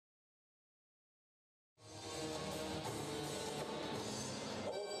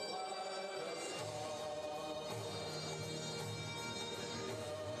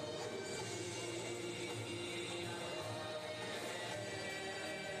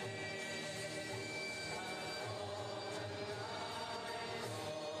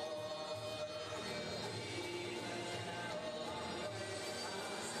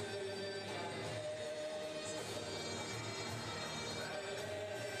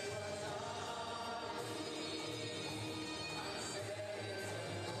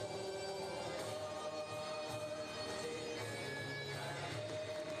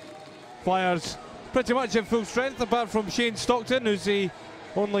Flyers pretty much in full strength, apart from Shane Stockton, who's the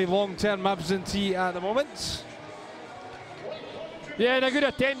only long-term absentee at the moment. Yeah, and a good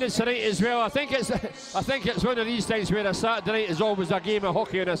attendance tonight as well. I think it's one of these things where a Saturday night is always a game of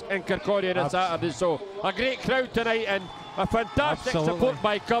hockey in Kirkcaldy on a Saturday. So a great crowd tonight and a fantastic support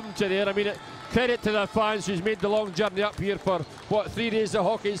by Coventry there. I mean, credit to the fans who's made the long journey up here for what, 3 days of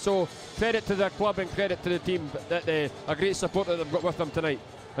hockey. So credit to the club and credit to the team that a great support that they've got with them tonight.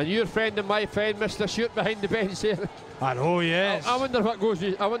 And your friend and my friend, Mr. Stewart, behind the bench there. I know, yes. I wonder what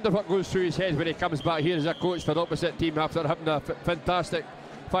goes through his head when he comes back here as a coach for the opposite team after having a fantastic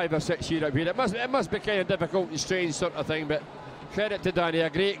 5 or 6 year up here. It must be kind of difficult and strange sort of thing, but credit to Danny, a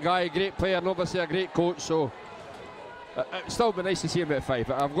great guy, great player, and obviously a great coach. So it's still been nice to see him at Fife.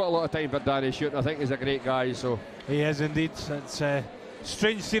 I've got a lot of time for Danny Stewart. I think he's a great guy. So he is indeed. It's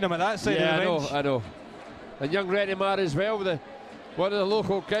strange seeing him at that side of the bench. I know. And young Rennie Marr as well, with one of the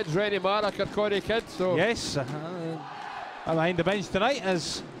local kids, Rennie Marr, a Kirkcaldy kid. So yes, I'm behind the bench tonight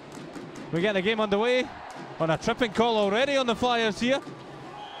as we get the game underway. On a tripping call already on the Flyers here.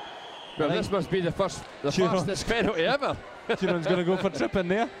 Well, this must be the fastest penalty ever. Tyrion's going to go for tripping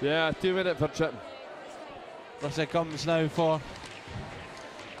there. Yeah, 2 minutes for tripping. Thus it comes now for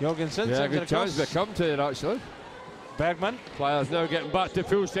Jorgensen. Yeah, good chance to come to there actually. Bergman. Flyers now getting back to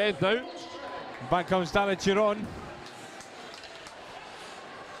full strength now. Back comes David Chiron.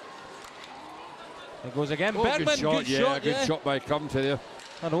 It goes again. Bergman, good shot, good shot by Coventry there.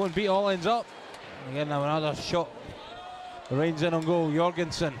 And Owen beat all ends up. Again, now another shot. Reigns in on goal,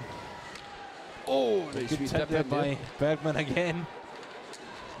 Jorgensen. Oh, nice good tip there by Bergman again.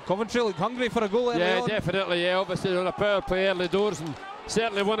 Coventry look hungry for a goal early on. Definitely, obviously on a power play early doors and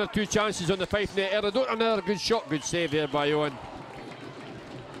certainly 1 or 2 chances on the Fife net early door. Another good shot, good save there by Owen.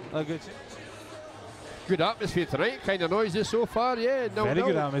 Good atmosphere tonight, kind of noisy so far, yeah. Very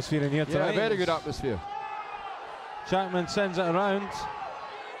good atmosphere in here tonight. Yeah, very good atmosphere. Jackman sends it around.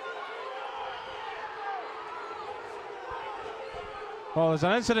 Well, there's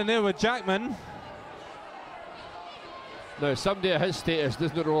an incident there with Jackman. Now, somebody at his status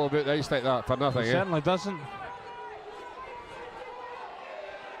doesn't roll about the ice like that for nothing. He certainly doesn't.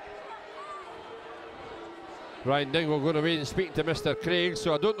 Ryan Dingle going to wait and speak to Mr. Craig,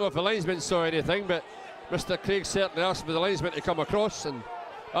 so I don't know if the linesman saw anything, but Mr. Craig certainly asked for the linesman to come across, and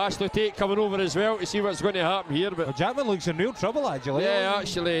Ashley Tate coming over as well to see what's going to happen here. But well, Jackman looks in real trouble actually. Yeah,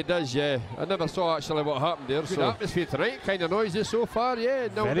 actually he does, yeah. I never saw actually what happened there. Good atmosphere tonight, kind of noisy so far, yeah.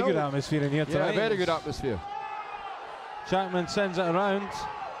 Very good atmosphere in here tonight. Yeah, very good atmosphere. Jackman sends it around.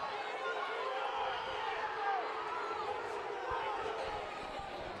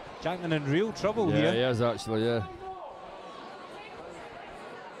 Jackman in real trouble here. Yeah, he is actually, yeah.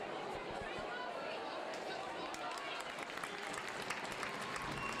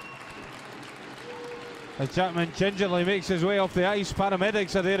 As Jackman gingerly makes his way off the ice,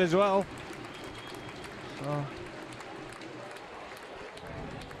 paramedics are there as well. So.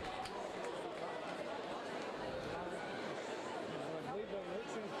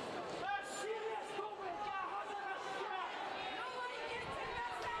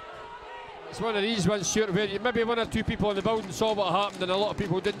 It's one of these ones, Stuart, where maybe 1 or 2 people in the building saw what happened and a lot of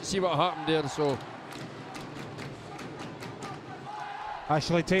people didn't see what happened there, so.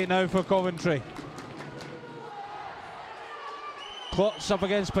 Ashley Tate now for Coventry. Klotz up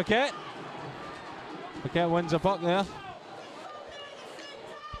against Paquette. Paquette wins a puck there.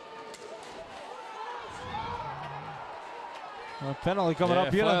 A penalty coming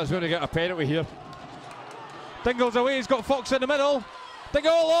up here. Flyers going to get a penalty here. Dingle's away, he's got Fox in the middle.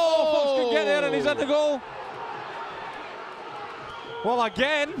 Dingle, Fox can get there and he's in the goal. Well,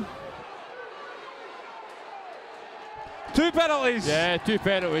 again. 2 penalties. Yeah, 2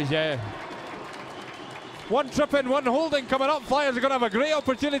 penalties, yeah. 1 trip in, 1 holding coming up. Flyers are going to have a great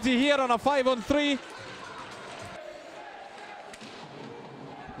opportunity here on a 5-on-3.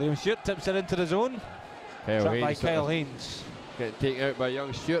 Liam Stewart tips it into the zone. Trapped by Kyle Haynes. Getting taken out by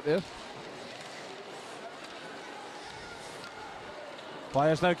young Stewart there.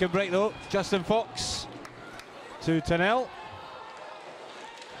 Flyers now can break though. Justin Fox to Tennell.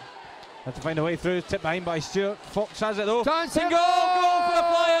 Had to find a way through. Tip behind by Stewart. Fox has it though. Chance and goal! Goal for the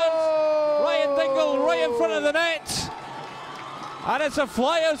Flyers! Ryan Dingle right in front of the net. And it's the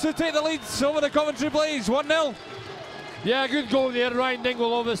Flyers who take the leads over the Coventry Blaze. 1-0. Yeah, good goal there. Ryan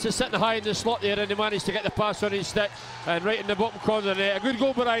Dingle obviously sitting high in the slot there and he managed to get the pass on his stick and right in the bottom corner of the net. A good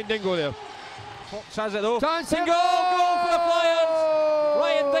goal by Ryan Dingle there. Fox has it though. Chance and goal! Goal for the Flyers!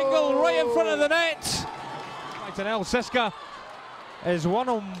 Ryan Dingle right in front of the net. Tennell. Siska is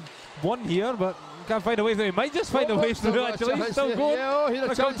 1-on-1 here, but Can't find a way through. He might just find a way through, actually. He's still going. Yeah, here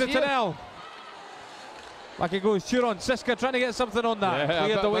comes to Tunnell. Back it goes. Turon. Siska trying to get something on that. Yeah,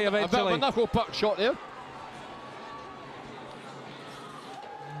 cleared away eventually. A bit of a knuckle puck shot there.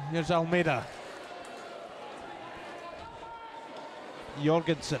 Here's Almeida.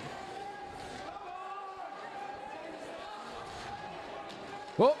 Jorgensen.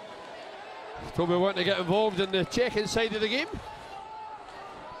 Oh, Toby wanting to get involved in the checking side of the game.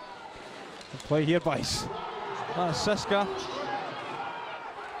 Play here by that's Siska.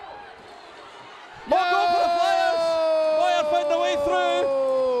 Go for the Flyers! Moyer found the way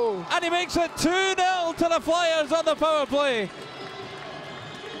through, and he makes it 2-0 to the Flyers on the power play.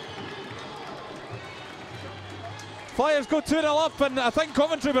 Flyers go 2-0 up, and I think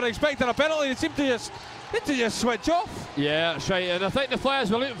Coventry were expecting a penalty. They seem to just switch off. Yeah, that's right, and I think the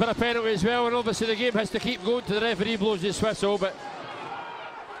Flyers were looking for a penalty as well, and obviously the game has to keep going till the referee blows his whistle, but...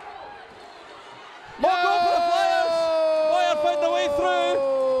 Go for the Flyers! Moyer found the way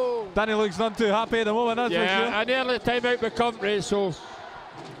through. Danny looks none too happy at the moment, that's for sure. Yeah, an early timeout with Coventry, so...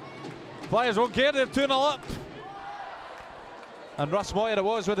 Flyers won't care, they're 2-0 up. And Russ Moyer it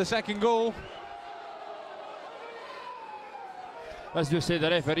was with the second goal. As you say, the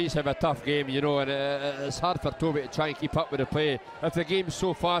referees have a tough game, you know, and it's hard for Toby to try and keep up with the play. If the game's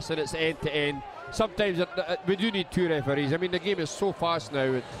so fast and it's end to end, sometimes we do need two referees. I mean, the game is so fast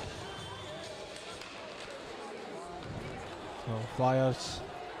now. So Flyers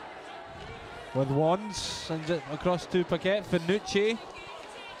with wands, sends it across to Paquette. Finucci.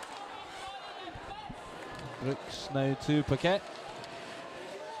 Brooks now to Paquette.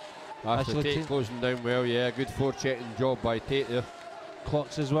 Ashley Tate closing down well, yeah, good forechecking job by Tate there.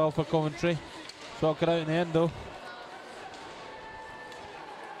 Clocks as well for Coventry. Soccer out in the end though.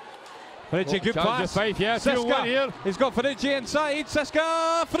 Finucci, good pass. Fife, yeah, Siska here. He's got Finucci inside.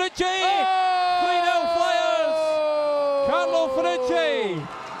 Siska, Finucci! 3-0 Flyers! Carlo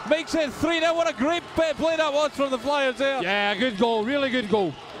Finucci makes it 3-0. What a great play that was from the Flyers there. Yeah, good goal, really good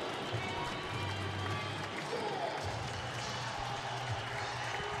goal.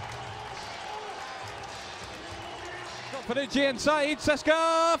 Finucci inside,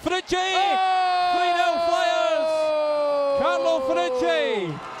 Siska, Finucci! 3-0 Flyers! Carlo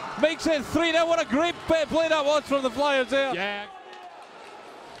Finucci makes it 3-0. What a great play that was from the Flyers there. Yeah.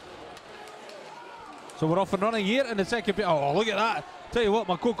 So we're off and running here in the second period. Oh, look at that. Tell you what,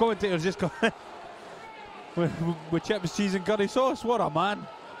 my co-commentator's just got with chips, cheese and curry sauce. What a man.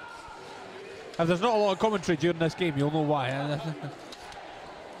 If there's not a lot of commentary during this game, you'll know why.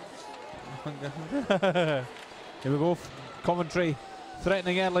 Here we go. Coventry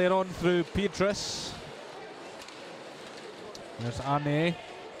threatening earlier on through Petrus. There's Arne.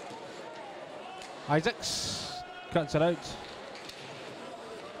 Isaacs cuts it out.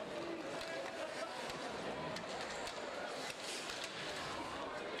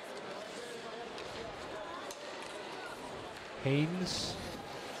 Haynes.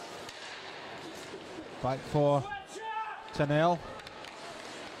 Back for Tunnell.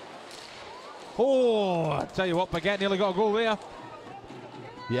 Oh, I tell you what, Paquette nearly got a goal there.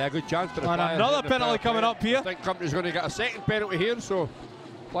 Yeah, good chance for the and Flyers. Another penalty coming up here. I think Coventry's going to get a second penalty here, so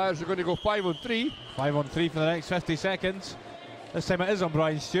Flyers are going to go 5-on-3. 5-on-3 for the next 50 seconds. This time it is on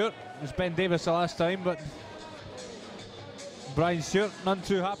Brian Stewart. It was Ben Davis the last time, but Brian Stewart, none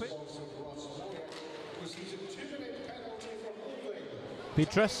too happy.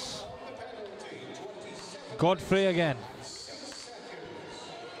 Petrus. Godfrey again.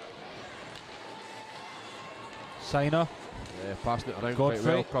 Signer. Yeah, passing it around Godfrey.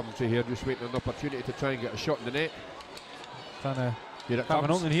 quite well. Coventry here, just waiting an opportunity to try and get a shot in the net. Trying to here it have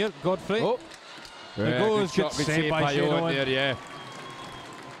an opening here. Godfrey. Oh. There goes. Good save by Owen there, yeah.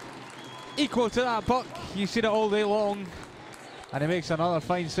 Equal to that puck. You see it all day long. And he makes another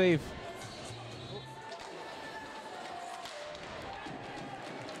fine save.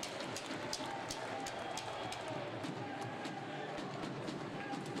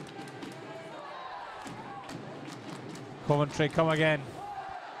 Coventry come again.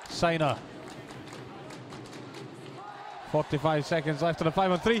 Signer. 45 seconds left on the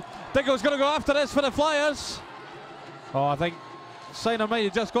 5-on-3. Diggle's going to go after this for the Flyers. Oh, I think Signer might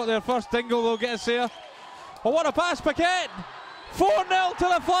have just got there first. Dingle will get us there. Oh, what a pass, Paquette! 4-0 to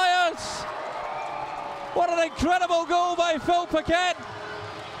the Flyers. What an incredible goal by Phil Paquette.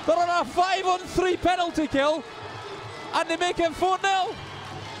 They're on a 5-on-3 penalty kill, and they make it 4-0.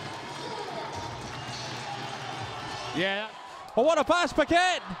 Yeah. Oh, what a pass,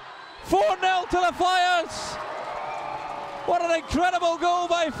 Paquette! 4-0 to the Flyers. What an incredible goal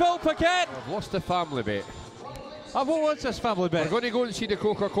by Phil Paquette. I've lost the family bit. What was this family bet? We're going to go and see the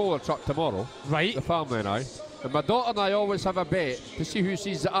Coca-Cola truck tomorrow. Right. The family and I. And my daughter and I always have a bet to see who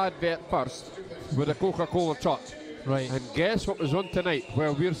sees the advert first with the Coca-Cola truck. Right. And guess what was on tonight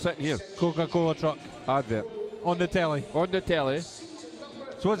while we're sitting here? Coca-Cola truck. Advert. On the telly. On the telly.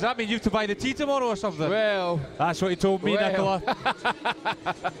 So what does that mean? You have to buy the tea tomorrow or something? Well. That's what he told me, well.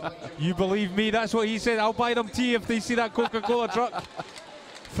 Nicola. You believe me? That's what he said. I'll buy them tea if they see that Coca-Cola truck.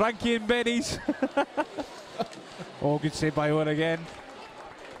 Frankie and Benny's. Oh, good save by Owen again.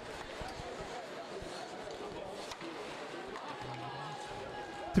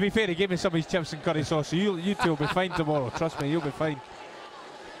 To be fair, he gave me some of his chips and curry sauce, so you two will be fine tomorrow. Trust me, you'll be fine.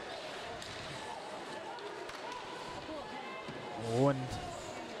 Oh, and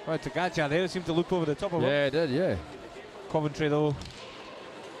right to Gaja there, seemed to look over the top of it. Yeah, it did, yeah. Coventry though.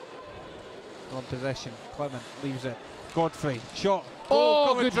 On possession. Clement leaves it. Godfrey, shot.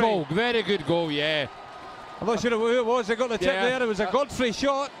 Oh, good goal. Very good goal, yeah. I'm not sure who it was. They got the tip there. It was a Godfrey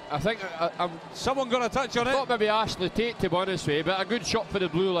shot. I think someone got a touch on it. I thought maybe Ashley Tate, to be honest with you, but a good shot for the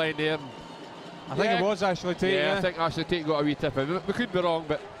blue line there. I think it was Ashley Tate. Yeah, I think Ashley Tate got a wee tip in. We could be wrong,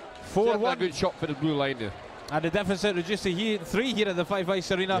 but 4-1. A good shot for the blue line there. And the deficit reduced to 3 here at the Fife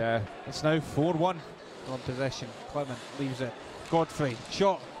Ice Arena. Yeah. It's now 4-1. On possession. Clement leaves it. Godfrey,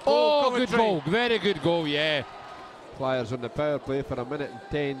 shot. Oh, good goal. Very good goal, yeah. Flyers on the power play for a minute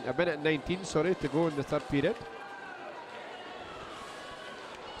and 19, sorry, to go in the third period.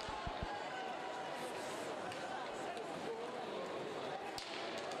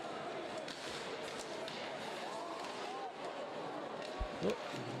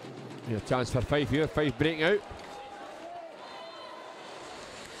 Yeah, chance for Fife here. Fife breaking out.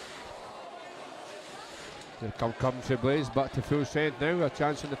 Here come Coventry Blaze back to full strength now. A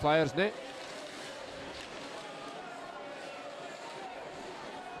chance in the Flyers' net.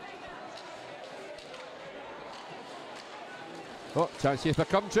 Oh, chance here for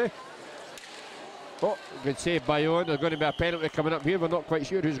Coventry. Oh, good save by Owen. There's going to be a penalty coming up here. We're not quite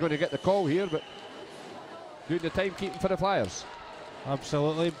sure who's going to get the call here, but doing the timekeeping for the Flyers.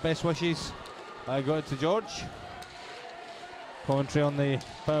 Absolutely. Best wishes. I got it to George. Coventry on the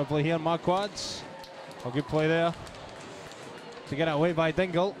power play here. Marquards. A good play there to get it away by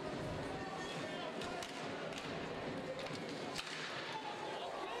Dingle.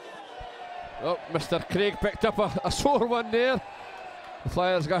 Oh, Mr. Craig picked up a sore one there. The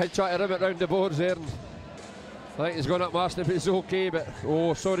Flyers guy tried to rim it round the boards there. And I think he's gone up asking if it's okay, but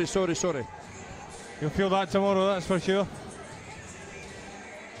oh, sorry. You'll feel that tomorrow, that's for sure.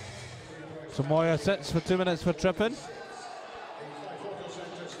 So Moya sits for 2 minutes for tripping.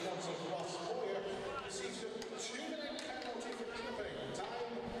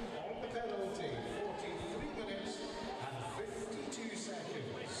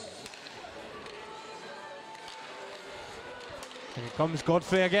 Here comes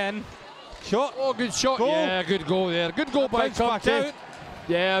Godfrey again. Shot. Oh, good shot. Goal. Yeah, good goal there. Good goal by Coventry.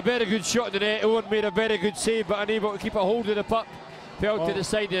 Yeah, a very good shot in the net. Owen made a very good save, but unable to keep a hold of the puck. Fell to the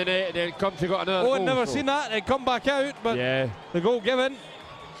side of the net, and then Coventry got another goal. Owen never seen that. They come back out, but the goal given.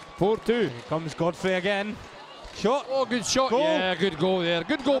 4-2. Here comes Godfrey again. Shot. Oh, good shot. Goal. Yeah, good goal there.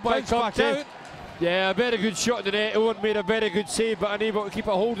 Good goal by Coventry. Yeah, a very good shot in the net. Owen made a very good save, but unable to keep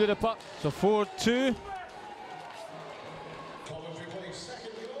a hold of the puck. So 4-2.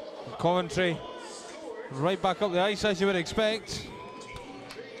 Coventry right back up the ice as you would expect.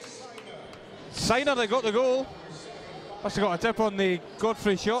 Signer, they got the goal. Must have got a tip on the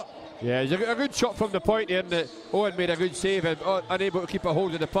Godfrey shot. Yeah, it's a good shot from the point here, and Owen made a good save and unable to keep a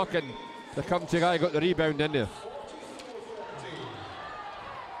hold of the puck, and the Coventry guy got the rebound in there.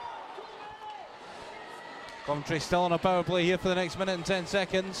 Coventry still on a power play here for the next minute and 10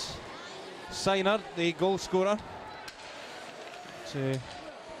 seconds. Signer, the goal scorer. To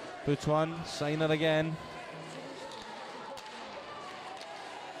Butuan, Signer again.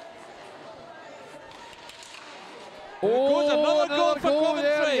 Oh, another goal for Coventry.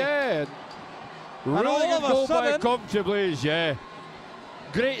 There, yeah. Really good goal by Coventry Blaze, yeah.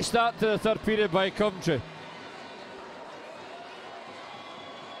 Great start to the third period by Coventry.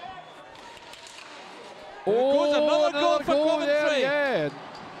 Another goal for Coventry. There, yeah.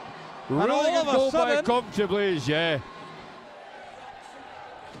 Really good goal by Coventry Blaze, yeah.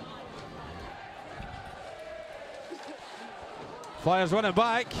 Flyers winning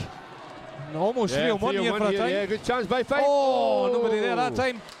back. Almost 3-1 here for a time. Yeah, good chance by Fife. Oh, nobody there that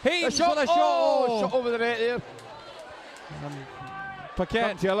time. Haynes with a shot. Oh, shot over the net there.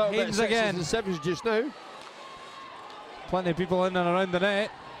 Paquette, Haynes again. And sevens just now. Plenty of people in and around the net.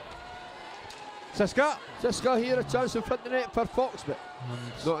 Siska here, a chance in front of the net for Fox, but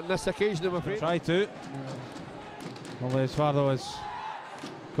not on this occasion, I'm afraid. Try to. Only as far though as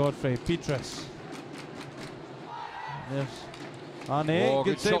Godfrey. Petrus. There's Annie.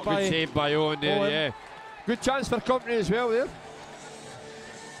 Good save by Owen there, Owen. yeah. Good chance for Coventry as well there.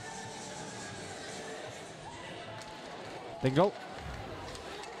 Dingle.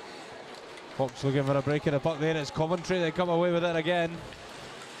 Fox looking for a break of the puck there. It's Coventry. They come away with it again.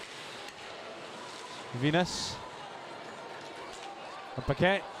 Venus. And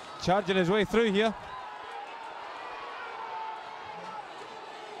Paquette charging his way through here.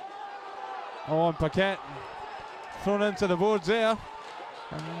 Oh, and Paquette thrown into the boards there.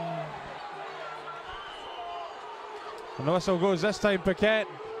 And the whistle goes this time. Paquette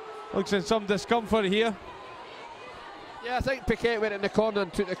looks in some discomfort here. Yeah, I think Paquette went in the corner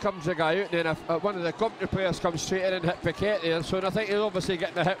and took the Coventry guy out, and then one of the Coventry players comes straight in and hit Paquette there. So I think he's obviously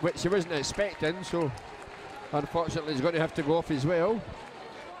getting a hit which he wasn't expecting. So unfortunately he's going to have to go off as well.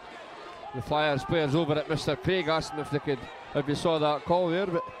 The Flyers players over at Mr. Craig asking if they could, if you saw that call there,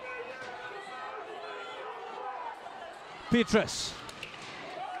 but Petrus.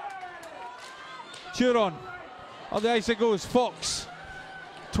 Turon. On the ice it goes. Fox.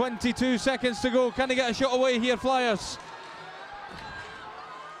 22 seconds to go. Can they get a shot away here, Flyers?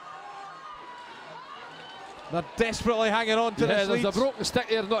 They're desperately hanging on to this lead. There's a broken stick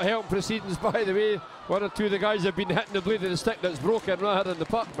there, not helping proceedings, by the way. One or two of the guys have been hitting the blade of the stick that's broken rather than the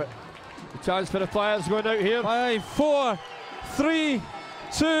puck, but the chance for the Flyers going out here. 5, 4, 3,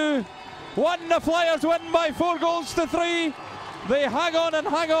 2, 1. The Flyers win by 4 goals to 3. They hang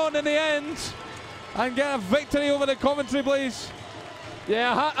on in the end and get a victory over the Coventry Blaze.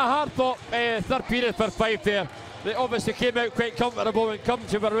 Yeah, a hard fought third period for Fife there. They obviously came out quite comfortable and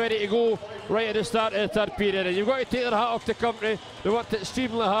Coventry were ready to go right at the start of the third period. And you've got to take their hat off to Coventry. They worked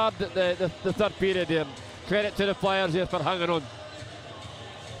extremely hard at the third period there. Credit to the Flyers here for hanging on.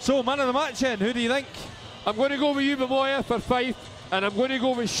 So, man of the match then, who do you think? I'm going to go with you, Moya, for Fife, and I'm going to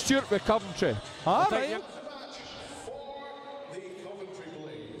go with Stewart with Coventry. All right.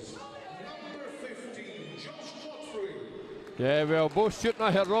 Yeah, well, both Stewart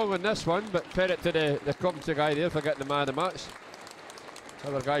and I are wrong on this one, but credit to the Coventry guy there for getting the man of the match.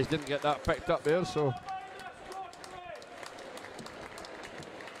 Other guys didn't get that picked up there, so.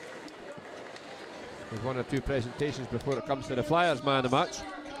 There's 1 or 2 presentations before it comes to the Flyers man of the match.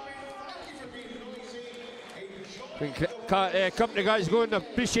 Company guys go and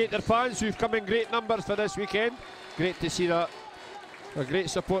appreciate their fans who've come in great numbers for this weekend. Great to see that. A great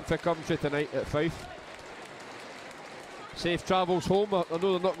support for Coventry tonight at Fife. Safe travels home. I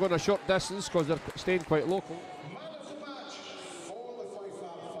know they're not going a short distance because they're staying quite local.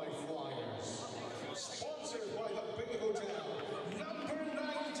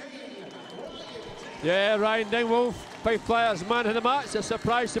 Yeah, Ryan Dingwall, Fife Flyers man of the match. A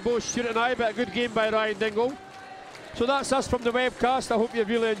surprise to both Stewart and I, but a good game by Ryan Dingwall. So that's us from the webcast. I hope you've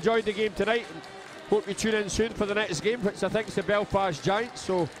really enjoyed the game tonight. And hope you tune in soon for the next game, which I think is the Belfast Giants.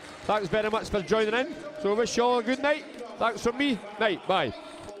 So thanks very much for joining in. So I wish you all a good night. Thanks from me. Night. Bye.